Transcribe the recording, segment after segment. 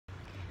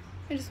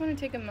I just want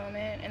to take a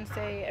moment and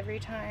say every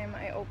time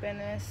I open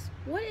this,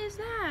 what is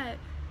that?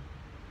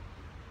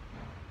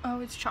 Oh,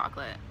 it's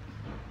chocolate.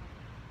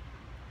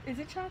 Is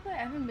it chocolate?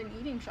 I haven't been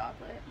eating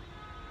chocolate.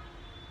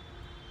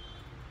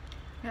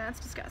 Yeah, that's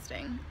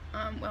disgusting.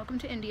 Welcome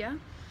to India.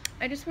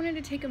 I just wanted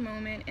to take a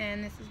moment,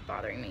 and this is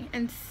bothering me,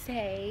 and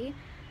say,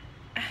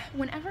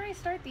 whenever I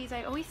start these,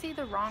 I always say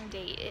the wrong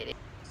date.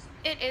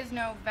 It is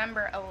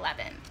November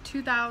 11th,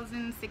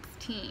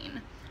 2016.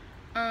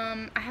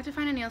 I had to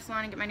find a nail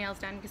salon and get my nails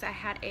done because I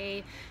had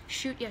a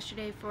shoot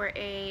yesterday for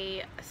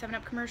a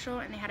 7-Up commercial,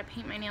 and they had to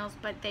paint my nails,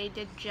 but they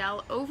did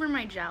gel over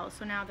my gel,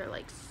 so now they're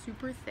like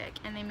super thick,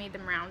 and they made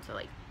them round, so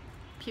like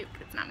puke.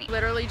 That's not me.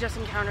 Literally just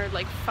encountered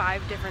like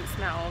 5 different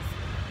smells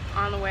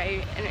on the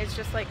way, and it's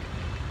just like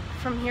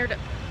from here to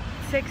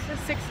six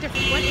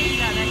different. What is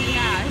that he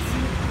has?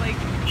 Like,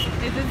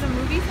 is this a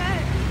movie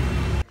set?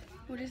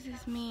 What does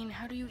this mean?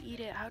 How do you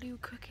eat it? How do you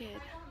cook it?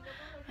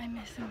 I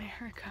miss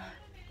America.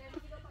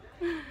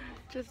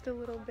 Just a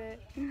little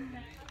bit.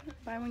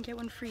 Buy one, get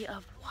one free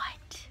of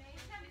what?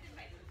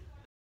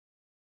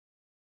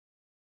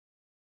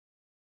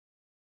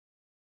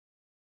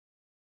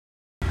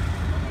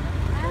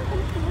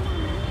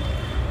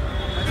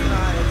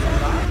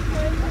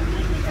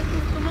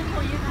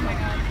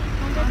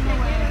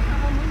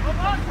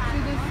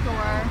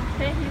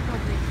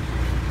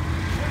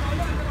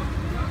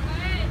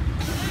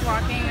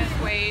 Walking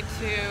this way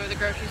to the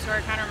grocery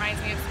store kind of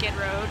reminds me of Skid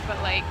Road,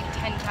 but like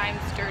 10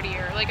 times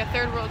dirtier. Like a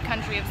third world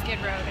country of Skid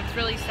Road. It's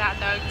really sad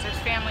though because there's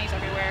families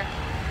everywhere.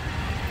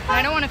 And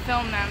I don't want to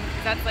film them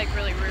because that's like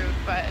really rude,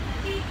 but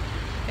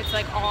it's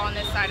like all on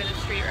this side of the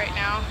street right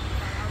now.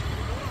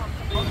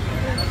 There's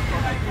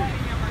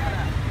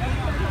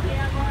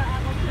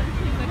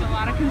like a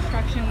lot of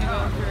construction to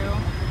go through.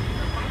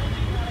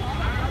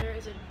 There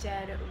is a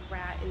dead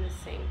rat in the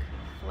sink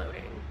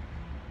floating.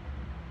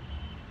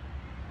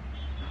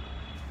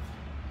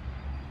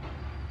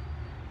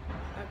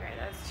 Okay,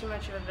 that's too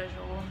much of a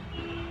visual.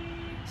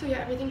 So yeah,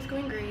 everything's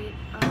going great.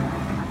 Oh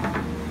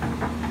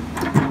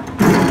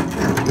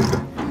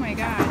my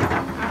god,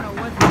 I don't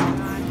know what's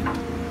going on.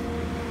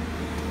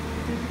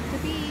 This is the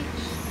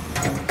beach.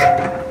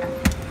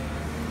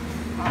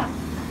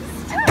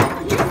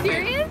 Are you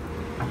serious?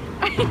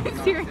 Are you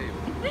serious?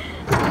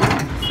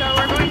 So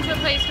we're going to a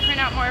place to print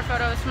out more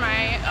photos for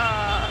my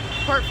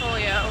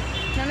portfolio.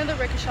 None of the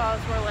rickshaws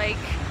were like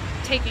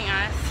taking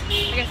us.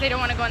 I guess they don't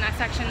want to go in that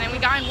section. Then we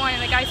got in one and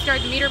the guy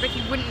started the meter, but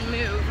he wouldn't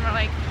move. And we're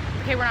like,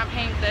 okay, we're not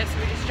paying for this.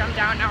 So we just jumped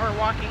down. Now we're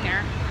walking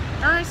there.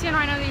 I don't understand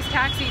why none of these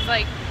taxis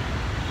like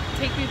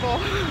take people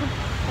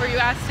where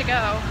you asked to go.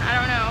 I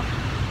don't know.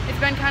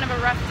 It's been kind of a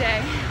rough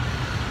day.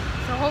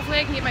 So hopefully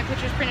I can get my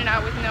pictures printed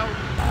out with no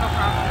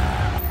problem.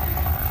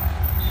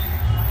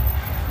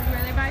 This is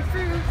where they buy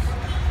fruit.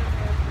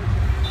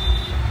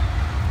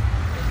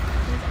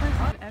 There's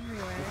places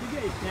everywhere.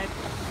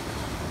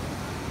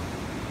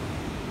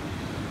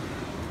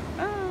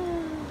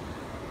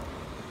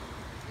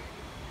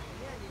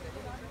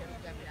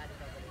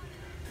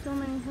 So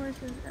many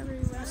horses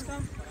everywhere. Let's go.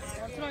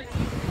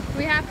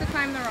 We have to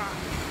climb the rock.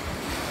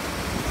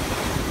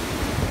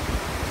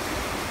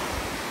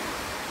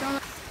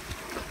 Don't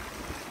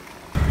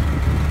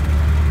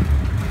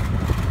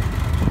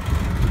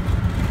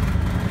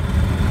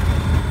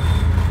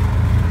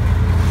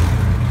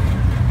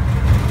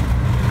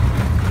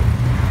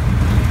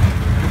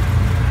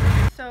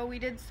So we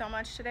did so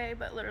much today,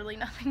 but literally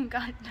nothing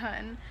got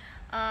done.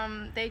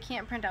 They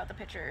can't print out the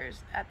pictures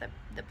at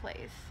the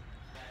place.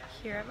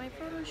 Here at my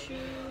photo shoot.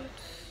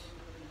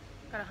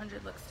 Got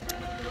 100 looks today.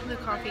 The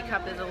coffee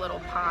cup is a little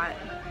pot.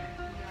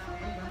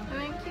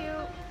 Isn't it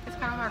cute? It's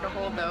kind of hard to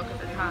hold though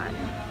because it's hot.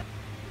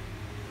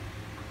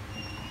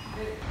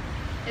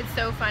 It's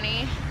so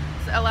funny.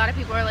 So a lot of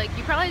people are like,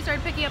 you probably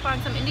started picking up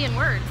on some Indian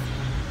words.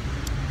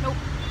 Nope.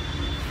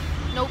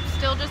 Nope,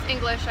 still just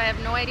English. I have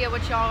no idea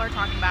what y'all are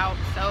talking about,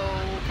 so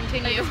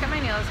continue. I just got my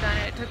nails done.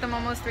 It took them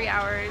almost 3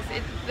 hours.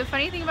 The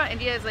funny thing about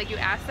India is like you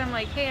ask them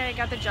like, hey, I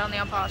got the gel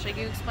nail polish. Like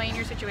you explain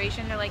your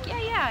situation, they're like,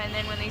 yeah. And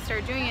then when they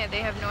start doing it, they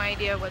have no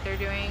idea what they're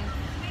doing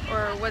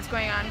or what's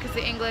going on because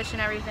the English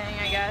and everything,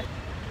 I guess.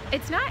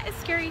 It's not as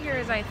scary here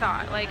as I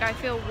thought. Like I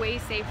feel way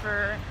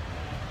safer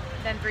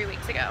than 3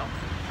 weeks ago.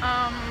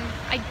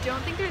 I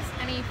don't think there's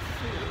any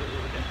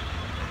food.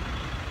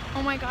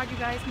 Oh my god, you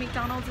guys,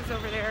 McDonald's is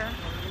over there.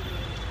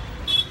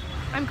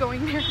 I'm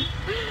going there.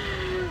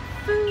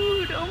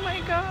 Food, oh my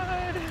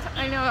god.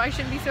 I know, I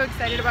shouldn't be so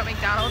excited about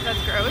McDonald's,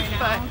 that's gross,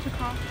 but I took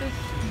off this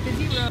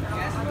busy road.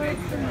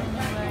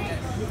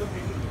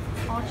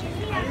 All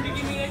chicken.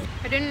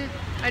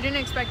 I didn't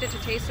expect it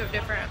to taste so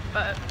different,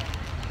 but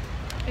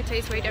it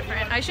tastes way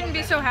different. I shouldn't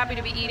be so happy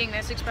to be eating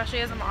this, especially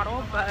as a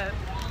model, but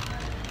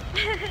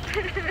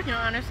you know,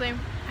 honestly,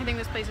 I think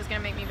this place is gonna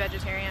make me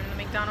vegetarian. The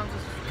McDonald's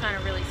is kind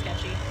of really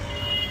sketchy.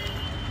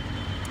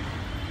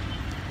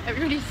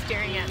 Everybody's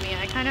staring at me.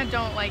 I kind of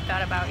don't like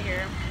that about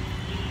here.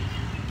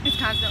 It's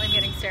constantly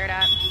getting stared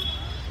at.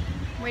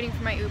 I'm waiting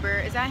for my Uber.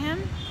 Is that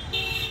him?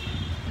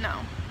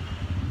 No.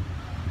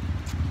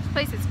 This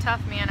place is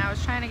tough, man. I was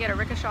trying to get a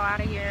rickshaw out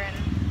of here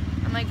and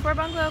I'm like, 4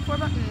 bungalow, 4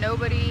 bungalow.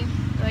 Nobody.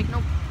 They're like,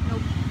 nope,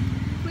 nope.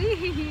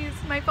 Please,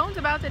 my phone's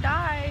about to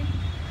die.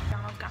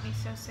 McDonald's got me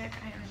so sick.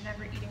 I am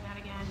never eating that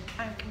again.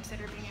 I'm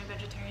considered being a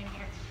vegetarian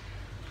here.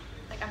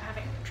 Like, I'm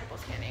having triple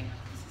scanning.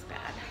 This is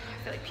bad.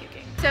 I feel like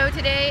puking. So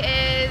today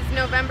is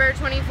November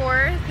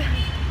 24th.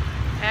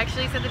 I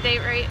actually said the date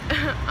right.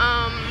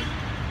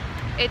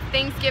 It's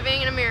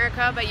Thanksgiving in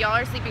America, but y'all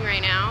are sleeping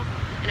right now.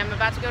 And I'm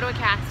about to go to a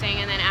casting,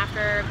 and then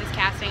after this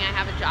casting I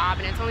have a job,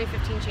 and it's only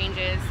 15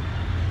 changes.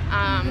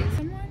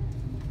 Someone? I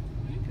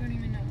don't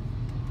even know.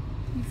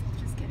 He's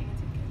just getting a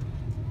ticket.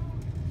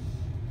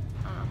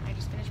 I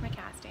just finished my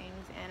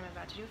castings, and I'm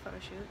about to do a photo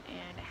shoot,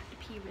 and I have to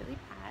pee really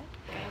bad.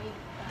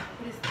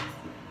 What is this?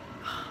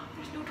 Oh,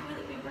 there's no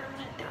toilet paper. I'm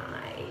gonna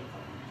die.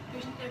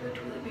 There's never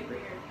toilet paper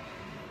here.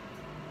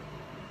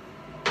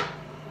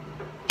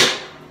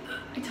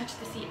 I touched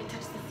the seat. I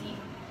touched the seat.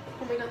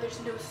 Oh my god,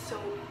 there's no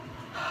soap.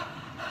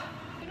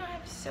 We don't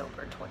have soap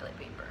or toilet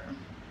paper.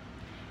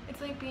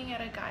 It's like being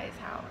at a guy's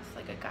house,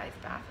 like a guy's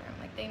bathroom.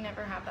 Like, they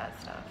never have that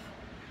stuff.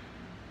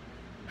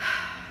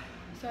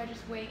 So I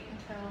just wait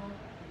until...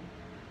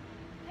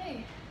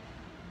 Hey,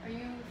 are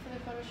you for the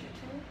photo shoot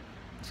too?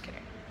 Just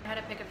kidding. If I had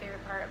to pick a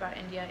favorite part about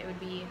India, it would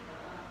be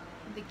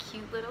the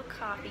cute little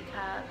coffee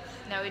cups.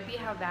 No, it would be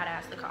how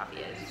badass the coffee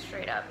is,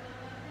 straight up.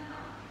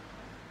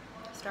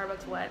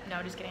 Starbucks what?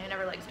 No, just kidding. I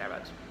never liked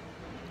Starbucks.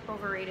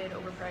 Overrated,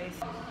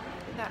 overpriced.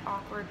 That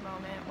awkward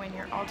moment when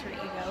your alter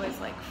ego is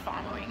like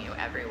following you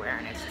everywhere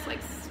and it's just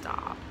like,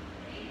 stop.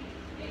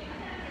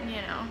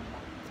 You know?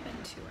 It's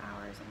been 2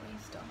 hours and we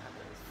still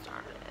haven't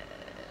started.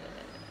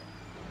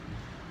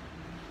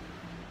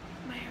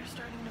 My hair's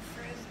starting to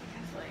frizz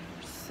because like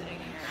we're sitting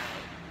here.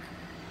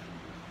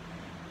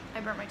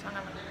 I burnt my tongue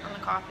on the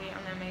coffee,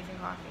 on the amazing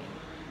coffee.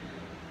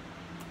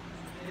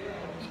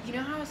 You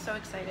know how I was so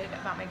excited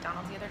about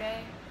McDonald's the other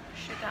day?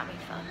 Shit got me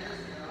fucked up.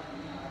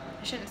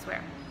 I shouldn't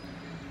swear.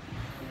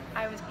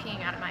 I was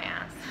peeing out of my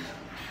ass.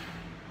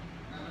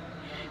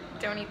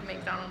 Don't eat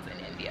McDonald's in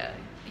India.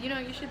 You know,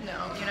 you should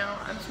know, you know?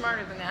 I'm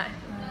smarter than that.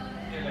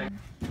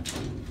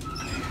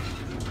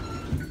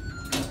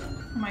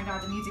 Oh my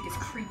god, the music is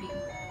creepy.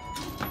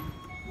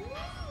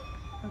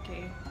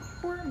 Okay,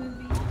 horror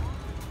movie.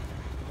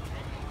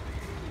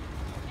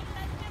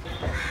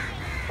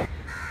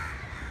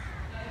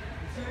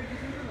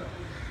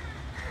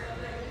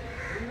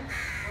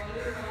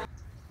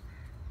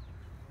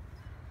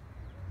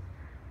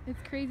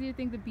 It's crazy to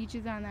think the beach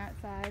is on that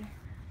side.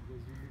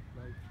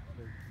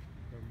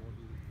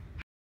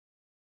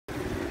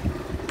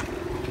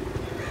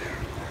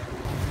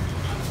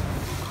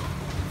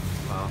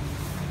 Wow.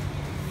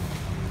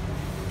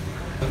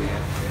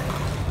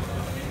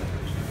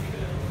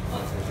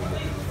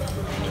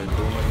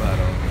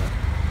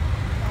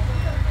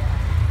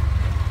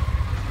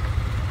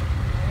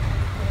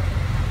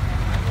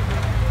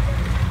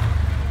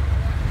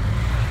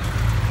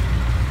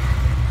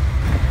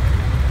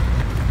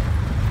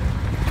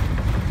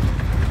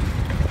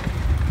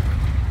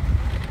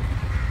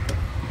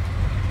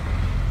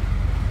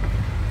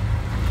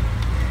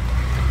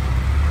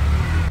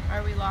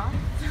 Are we lost?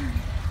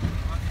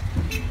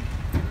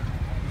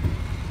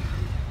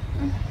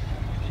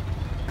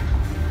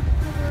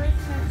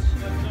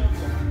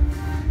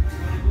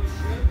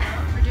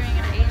 We're doing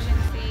an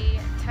agency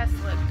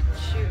Tesla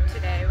shoot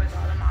today with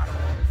all the models.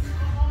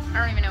 I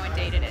don't even know what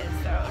date it is,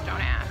 so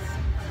don't ask.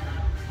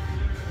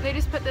 They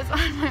just put this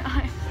on my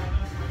eyes.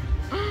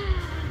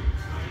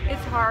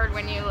 It's hard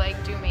when you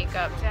like do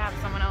makeup to have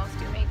someone else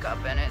do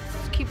makeup and it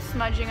keeps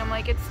smudging. I'm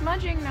like, it's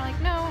smudging. And they're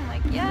like, no. I'm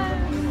like, yeah.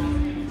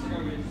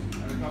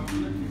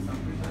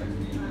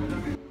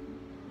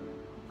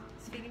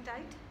 Speaking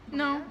tight?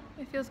 No,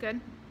 it feels good.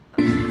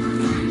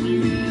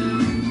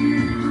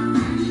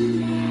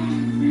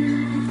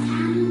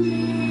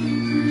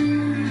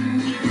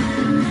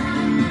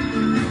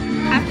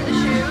 After the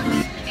shoot,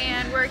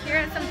 and we're here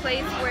at some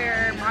place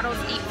where models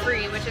eat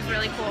free, which is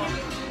really cool.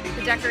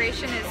 The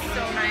decoration is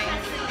so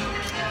nice.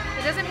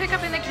 It doesn't pick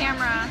up in the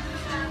camera.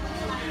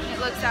 It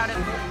looks out of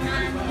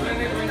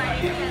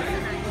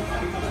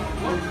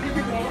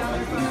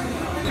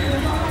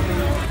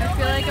I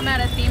feel like I'm at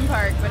a theme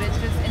park, but it's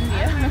just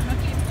India.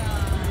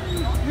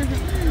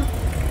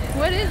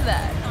 What is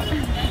that?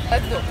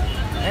 Let's go.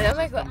 And I'm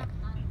like,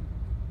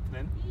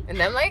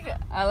 and I'm like,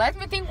 let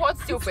me think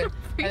what's stupid.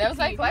 And I was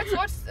like, let's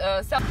watch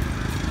some.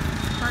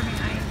 Carving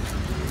ice.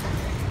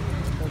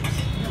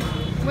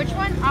 Which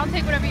one? I'll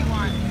take whatever you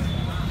want.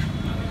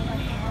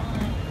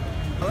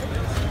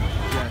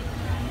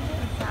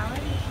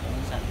 Salad?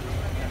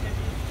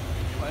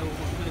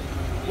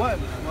 What?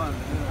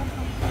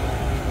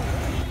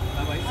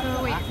 So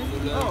wait,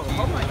 Oh,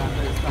 how much?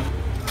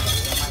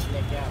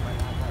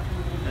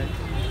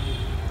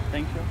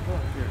 Thank you. Oh,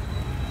 here.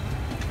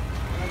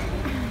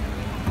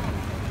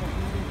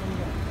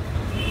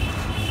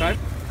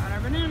 Got our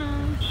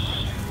bananas.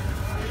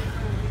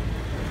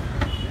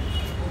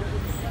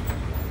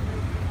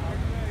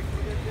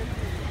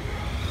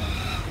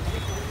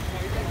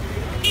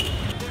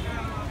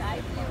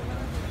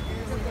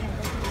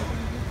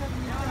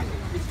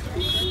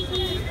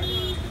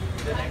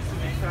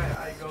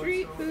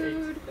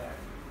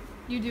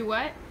 You do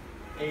what?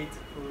 Ate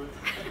food.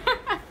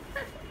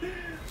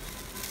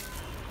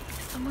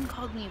 Someone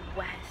called me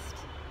West.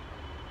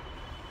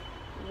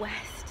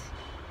 West.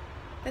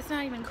 That's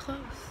not even close.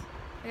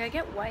 Like, I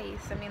get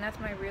Weiss. I mean, that's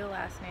my real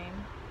last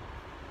name.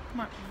 Come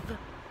on.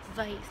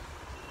 Weiss.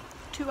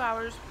 2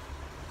 hours.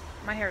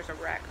 My hair's a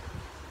wreck.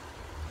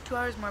 2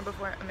 hours more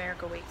before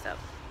America wakes up.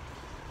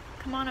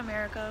 Come on,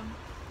 America.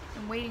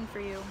 I'm waiting for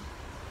you.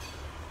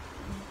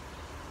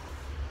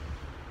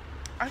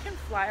 I can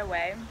fly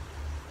away,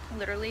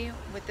 literally,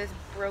 with this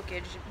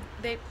brokage.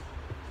 They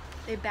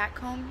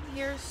backcomb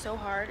here so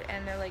hard,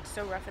 and they're like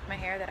so rough with my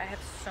hair that I have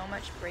so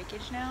much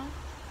breakage now.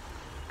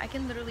 I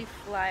can literally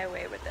fly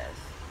away with this.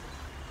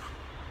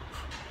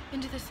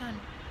 Into the sun.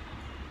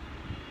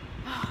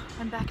 Oh,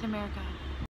 I'm back in America.